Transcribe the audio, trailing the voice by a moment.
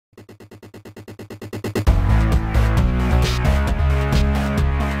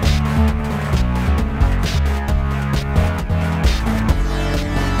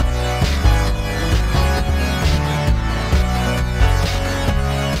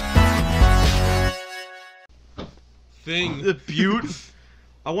thing. The beaut.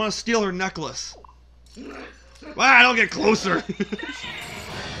 I want to steal her necklace. Ah, don't get closer.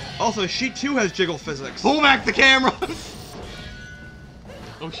 Also, she too has jiggle physics. Pull back the camera.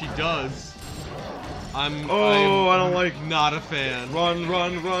 Oh, she does. I don't like. Not a fan. Run,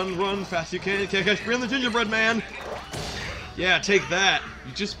 run, run, run, fast you can. Can't catch me on the gingerbread man. Yeah, take that.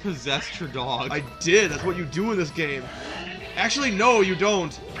 You just possessed your dog. I did. That's what you do in this game. Actually, no, you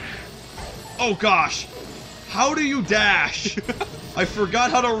don't. Oh gosh. How do you dash? I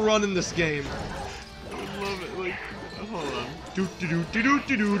forgot how to run in this game. I love it. Like, hold on.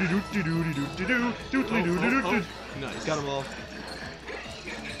 Nice. Got them all.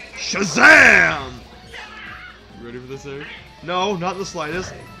 Shazam! You ready for this, Eric? No, not in the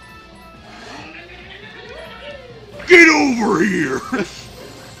slightest. Get over here!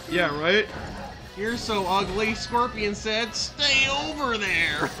 Yeah, right? You're so ugly, Scorpion said. Stay over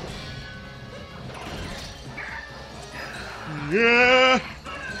there! Yeah!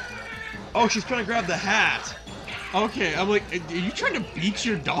 Oh, she's trying to grab the hat. Okay, I'm like, are you trying to beat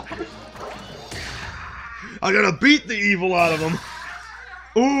your dog? I gotta beat the evil out of him.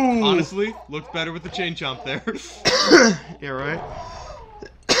 Ooh! Honestly, looked better with the chain chomp there. Yeah, right?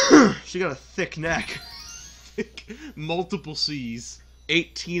 She got a thick neck. Multiple C's.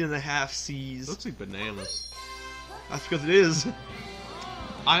 18.5 C's. Looks like bananas. That's because it is.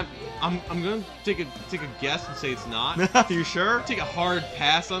 I'm gonna take a guess and say it's not. You sure? Take a hard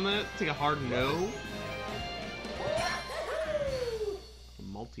pass on that. Take a hard no. A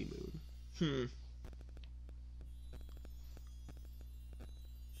multi-moon.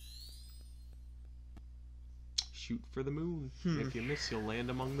 Shoot for the moon. If you miss, you'll land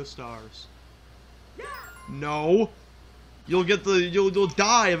among the stars. No. You'll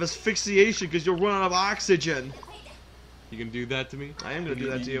die of asphyxiation because you'll run out of oxygen. You gonna do that to me? I am gonna do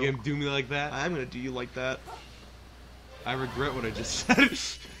that to you. You gonna do me like that? I am gonna do you like that. I regret what I just said.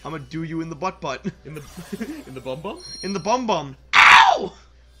 I'm gonna do you in the butt. In the bum bum? In the bum. Ow!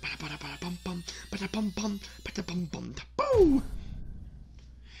 Boo!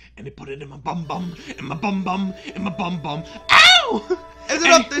 And they put it in my bum bum, in my bum bum, in my bum bum. Ow! Is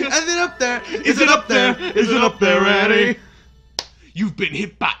it up there? Is it up there? Is it up there? Is it up there, Eddie? You've been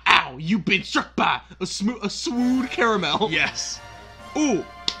hit by ow! You've been struck by a swoon caramel. Yes. Ooh,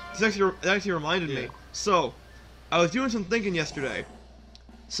 that actually reminded me. So, I was doing some thinking yesterday.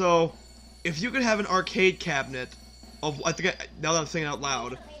 So, if you could have an arcade cabinet of, now that I'm saying it out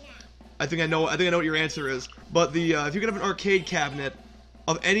loud, I think I know what your answer is. But if you could have an arcade cabinet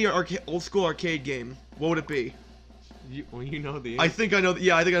of any old school arcade game, what would it be? You know the. I think I know.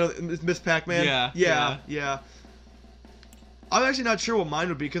 Yeah, I think I know. Miss Pac-Man. Yeah. I'm actually not sure what mine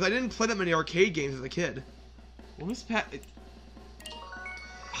would be because I didn't play that many arcade games as a kid. Well, Miss Pac.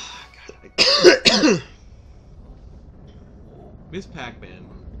 Miss Pac-Man.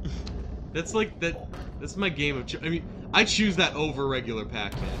 That's like that. That's my game of. I mean, I choose that over regular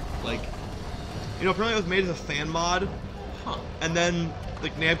Pac-Man. Like, you know, apparently it was made as a fan mod. Huh. And then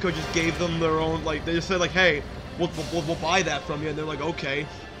like Namco just gave them their own. Like they just said like, hey, we'll buy that from you, and they're like, okay.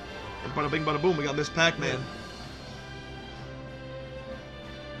 And bada bing, bada boom, we got Miss Pac-Man. Yeah.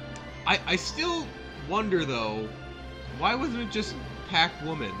 I still wonder though, why wasn't it just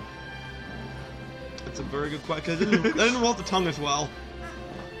Pac-Woman? That's a very good question, because it didn't roll off the tongue as well.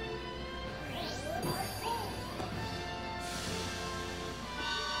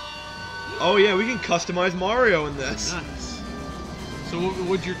 Oh yeah, we can customize Mario in this. Nice. So what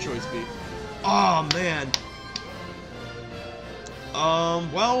would your choice be? Oh man.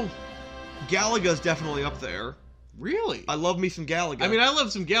 Well, Galaga's definitely up there. Really? I love me some Galaga. I mean, I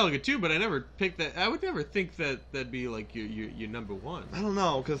love some Galaga too, but I never picked that. I would never think that'd be like your number one. I don't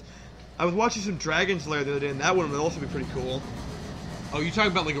know, because I was watching some Dragon's Lair the other day, and that one would also be pretty cool. Oh, you're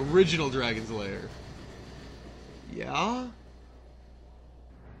talking about like original Dragon's Lair? Yeah.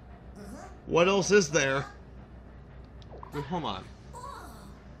 What else is there? Wait, hold on.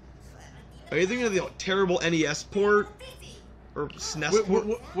 Are you thinking of the terrible NES port? Or SNES port?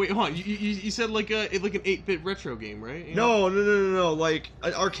 Wait, hold on. You said like an 8-bit retro game, right? You no, no. Like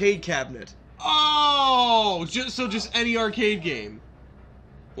an arcade cabinet. Oh, just any arcade game.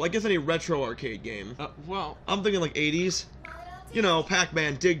 Well, I guess any retro arcade game. Well, I'm thinking like 80s. You know,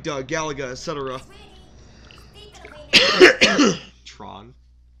 Pac-Man, Dig Dug, Galaga, etc. Tron.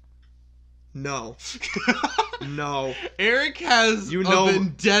 No. No. Eric has a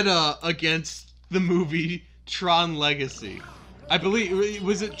vendetta against the movie Tron Legacy. I believe,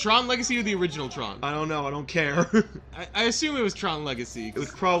 was it Tron Legacy or the original Tron? I don't know, I don't care. I assume it was Tron Legacy. It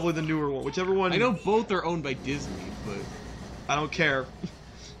was probably the newer one, whichever one. I know both are owned by Disney, but... I don't care.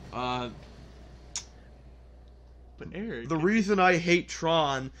 But Eric... The reason I hate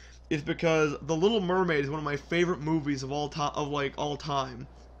Tron is because The Little Mermaid is one of my favorite movies of all time.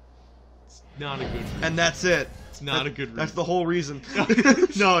 It's not a good reason. And that's it. It's not a good reason. That's the whole reason.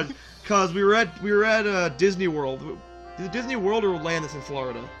 No, because we were at Disney World. Is it Disney World or Land that's in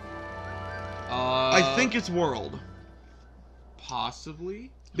Florida? I think it's World.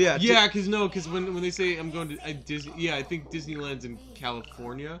 Possibly. Yeah. Yeah, because when they say I'm going to Disney, yeah, I think Disneyland's in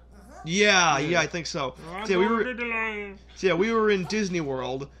California. Yeah, I think so. So we were in Disney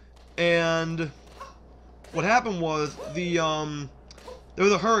World, and what happened was there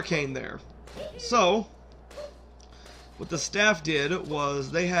was a hurricane there. So what the staff did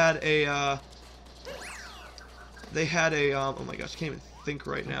was they had a oh my gosh, I can't even think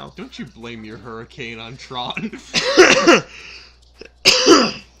right now. Don't you blame your hurricane on Tron?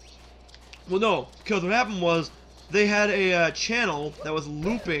 Well, no, because what happened was they had a channel that was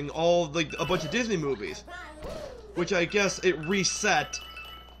looping a bunch of Disney movies, which I guess it reset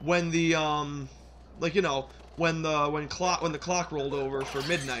when the when the clock rolled over for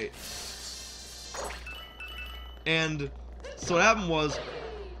midnight. And so what happened was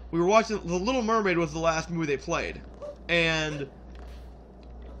we were watching The Little Mermaid was the last movie they played, and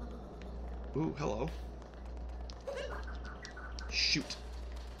ooh, hello. Shoot.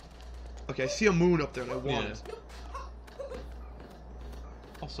 Okay, I see a moon up there and I want it.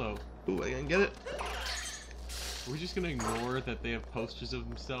 Also, ooh, I can get it. We're just gonna ignore that they have posters of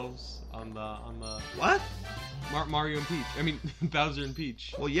themselves on the What? Mario and Peach. I mean Bowser and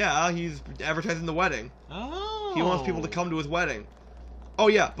Peach. Well, yeah, he's advertising the wedding. Oh. He wants people to come to his wedding. Oh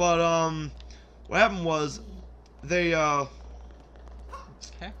yeah, but what happened was they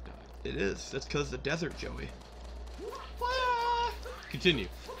It's cacti. It is. That's because of the desert, Joey. Continue.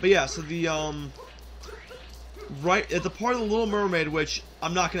 But yeah, so the right at the part of the Little Mermaid, which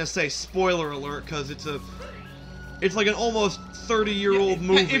I'm not gonna say spoiler alert, because it's like an almost 30-year-old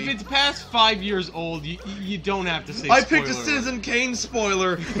movie. If it's past 5 years old, you don't have to say I spoiler picked a Citizen Kane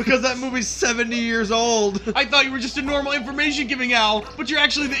spoiler because that movie's 70 years old. I thought you were just a normal information giving owl, but you're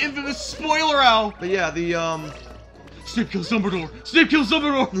actually the infamous spoiler owl. But yeah, the Snape kills Dumbledore. Snape kills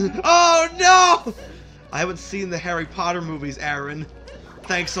Dumbledore. Oh no! I haven't seen the Harry Potter movies, Aaron.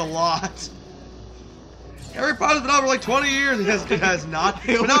 Thanks a lot. Harry Potter's been out for like 20 years. It has not.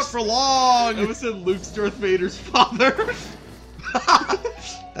 It's been out for long. I almost said Luke's Darth Vader's father.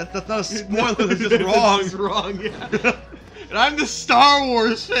 That's not a spoiler. That's just wrong. It's wrong, yeah. And I'm the Star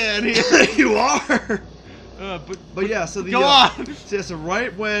Wars fan here. You are. But yeah, so the go on. So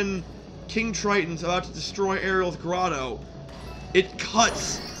right when King Triton's about to destroy Ariel's grotto, it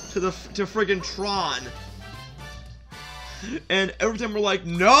cuts to friggin' Tron. And every time we're like,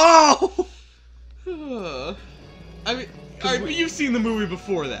 no! I mean, alright, but you've seen the movie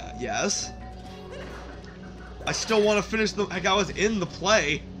before that. Yes. I still want to finish the... Like, I was in the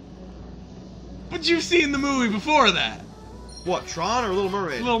play. But you've seen the movie before that. What, Tron or Little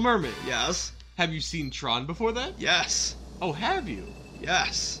Mermaid? Little Mermaid. Yes. Have you seen Tron before that? Yes. Oh, have you?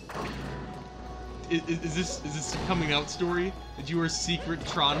 Yes. Is this a coming out story? That you were a secret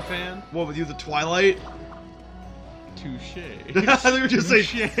Tron fan? What, with you, the Twilight? Touche. I thought you were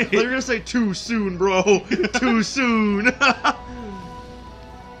gonna say too soon, bro. Too soon.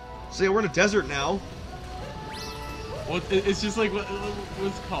 So yeah, we're in a desert now. Well, it's just like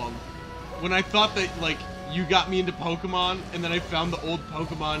what's it called? When I thought that like you got me into Pokemon, and then I found the old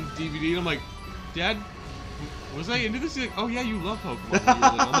Pokemon DVD, and I'm like, Dad, was I into this? He's like, oh yeah, you love Pokemon. When you were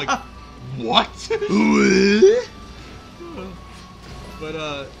little. I'm like, what?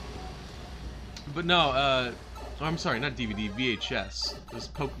 But no, I'm sorry, not DVD, VHS. It was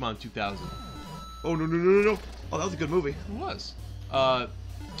Pokemon 2000. Oh, no. Oh, that was a good movie. It was. What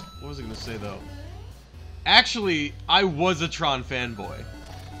was I gonna say, though? Actually, I was a Tron fanboy.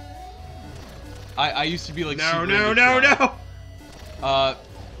 I used to be like No. I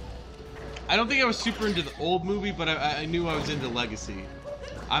don't think I was super into the old movie, but I knew I was into Legacy.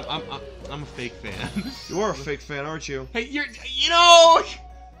 I'm a fake fan. You are a fake fan, aren't you? Hey, you're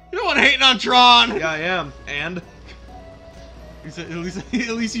the one hating on Tron. Yeah, I am. And at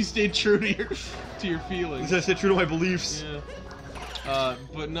least you stayed true to your feelings. At least I stayed true to my beliefs. Yeah.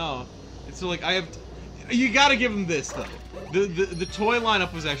 But no, it's like you gotta give them this though. The toy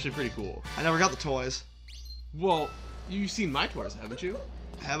lineup was actually pretty cool. I never got the toys. Well, you've seen my toys, haven't you?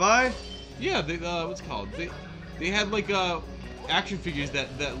 Have I? Yeah. What's it called? They had like action figures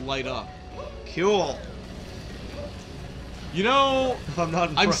that light up. Cool. You know, I'm not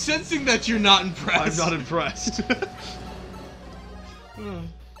impressed. I'm sensing that you're not impressed. I'm not impressed.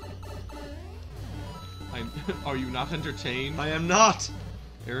 Are you not entertained? I am not.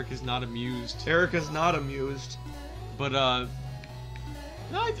 Eric is not amused. Eric is not amused. But no,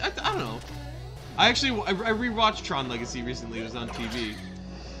 I don't know. I rewatched Tron Legacy recently. It was on TV.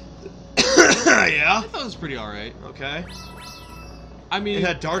 Yeah. I thought it was pretty alright. Okay. I mean, It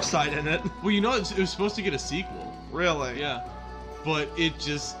had Dark Side in it. well, you know, it was supposed to get a sequel. Really? Yeah. But it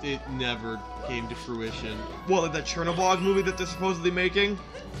never came to fruition. What, like that Chernobog movie that they're supposedly making?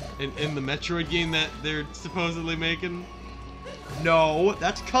 And the Metroid game that they're supposedly making? No,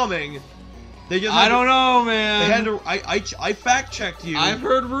 that's coming. They just I don't know, man. They had to. I fact checked you. I've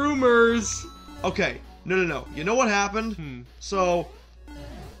heard rumors. Okay. No. You know what happened? So,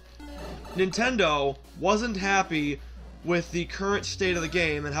 Nintendo wasn't happy with the current state of the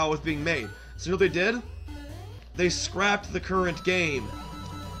game and how it was being made. So you know what they did? They scrapped the current game.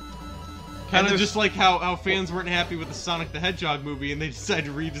 Kind of just like how fans weren't happy with the Sonic the Hedgehog movie and they decided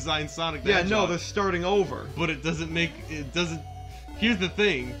to redesign Sonic the Hedgehog. Yeah, no, they're starting over. But it doesn't. Here's the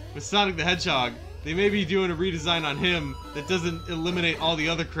thing, with Sonic the Hedgehog, they may be doing a redesign on him that doesn't eliminate all the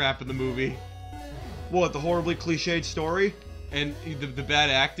other crap in the movie. What, the horribly cliched story? And the bad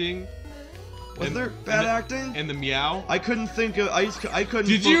acting. Was there bad acting? And the meow. I couldn't think of. I couldn't.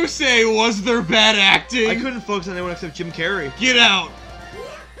 Did you say was there bad acting? I couldn't focus on anyone except Jim Carrey. Get out!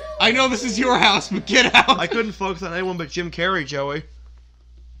 I know this is your house, but get out! I couldn't focus on anyone but Jim Carrey, Joey.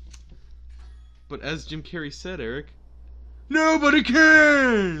 But as Jim Carrey said, Eric, nobody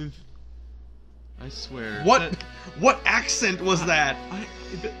cares. I swear. What accent was that?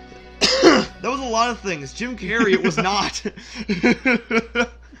 That was a lot of things. Jim Carrey, it was not.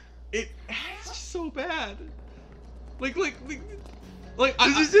 It's just so bad. It's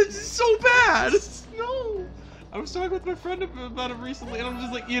so bad. No. I was talking with my friend about it recently, and I'm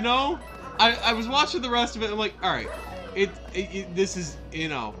just like, you know, I was watching the rest of it. And I'm like, all right, this is, you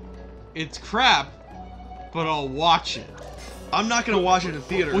know, it's crap, but I'll watch it. I'm not gonna watch it in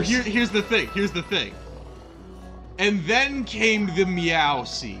theaters. Well, here's the thing. Here's the thing. And then came the meow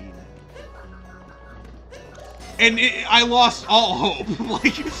scene, and I lost all hope.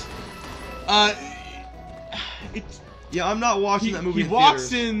 It's. Yeah, I'm not watching that movie. He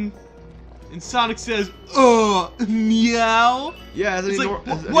walks in, and Sonic says, meow." Yeah, it's like,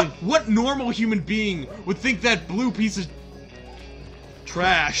 what normal human being would think that blue piece of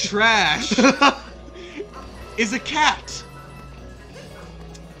trash is a cat?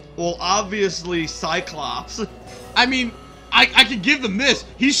 Well, obviously Cyclops. I mean, I could give them this.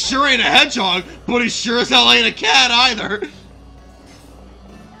 He sure ain't a hedgehog, but he sure as hell ain't a cat either.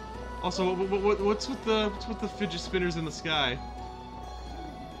 Also, what's with the fidget spinners in the sky?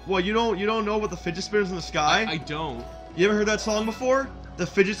 Well, you don't know about the fidget spinners in the sky? I don't. You ever heard that song before? The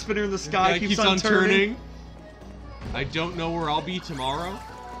fidget spinner in the sky keeps on turning. I don't know where I'll be tomorrow.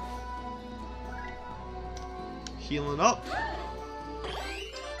 Healing up.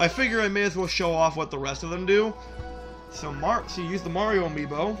 I figure I may as well show off what the rest of them do. So use the Mario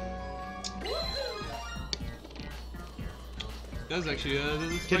amiibo. That was actually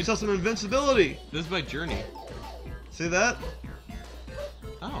Get yourself some invincibility. This is my journey. See that?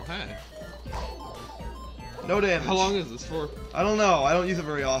 Oh, hey. No damage. How long is this for? I don't know. I don't use it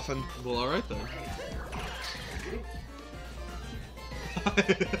very often. Well, alright then.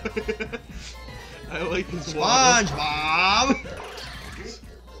 I like this SpongeBob!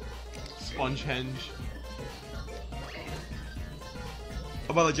 Spongehenge. How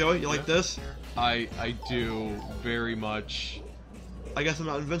about it, Joey? You like this? I do very much. I guess I'm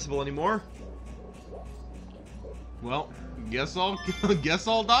not invincible anymore. Well, guess I'll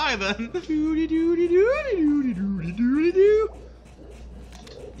die then.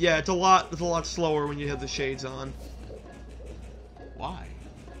 Yeah, it's a lot slower when you have the shades on. Why?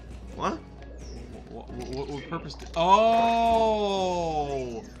 What? What purpose?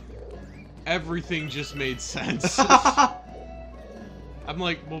 Oh! Everything just made sense. I'm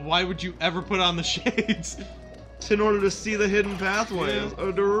like, well, why would you ever put on the shades? In order to see the hidden pathways.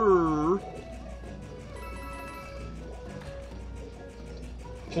 Yeah.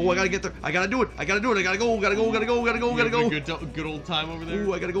 Oh, I gotta get there. I gotta do it. I gotta do it. I gotta go. Gotta go. Gotta go. Gotta go. Gotta go. Good old time over there.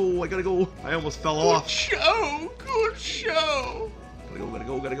 Ooh, I gotta go. I gotta go. I almost fell off. Good show. Gotta go.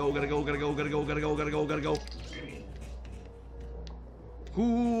 Gotta go. Gotta go. Gotta go. Gotta go. Gotta go. Gotta go. Gotta go.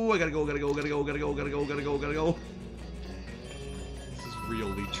 Ooh, I gotta go. Gotta go. Gotta go. Gotta go. Gotta go. Gotta go. Gotta go. This is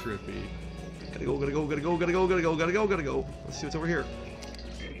really trippy. Gotta go. Gotta go. Gotta go. Gotta go. Gotta go. Gotta go. Gotta go. Let's see what's over here.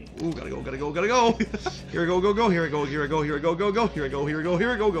 Ooh, gotta go, gotta go, gotta go. Here we go, go, go. Here we go, here we go, here we go, go, go. Here we go, here we go,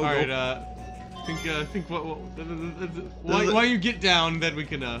 here we go, go, go. All right, think why you get down, then we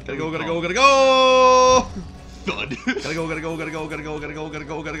can. Gotta go, gotta go, gotta go. Thud. Gotta go, gotta go, gotta go, gotta go, gotta go, gotta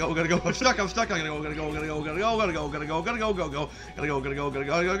go, gotta go, gotta go. I'm stuck. I gotta go, gotta go, gotta go, gotta go, gotta go, gotta go, gotta go, gotta go, go, go. Gotta go, gotta go, gotta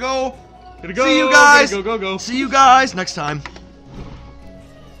go, gotta go. Gotta go. See you guys. Gotta go. See you guys next time.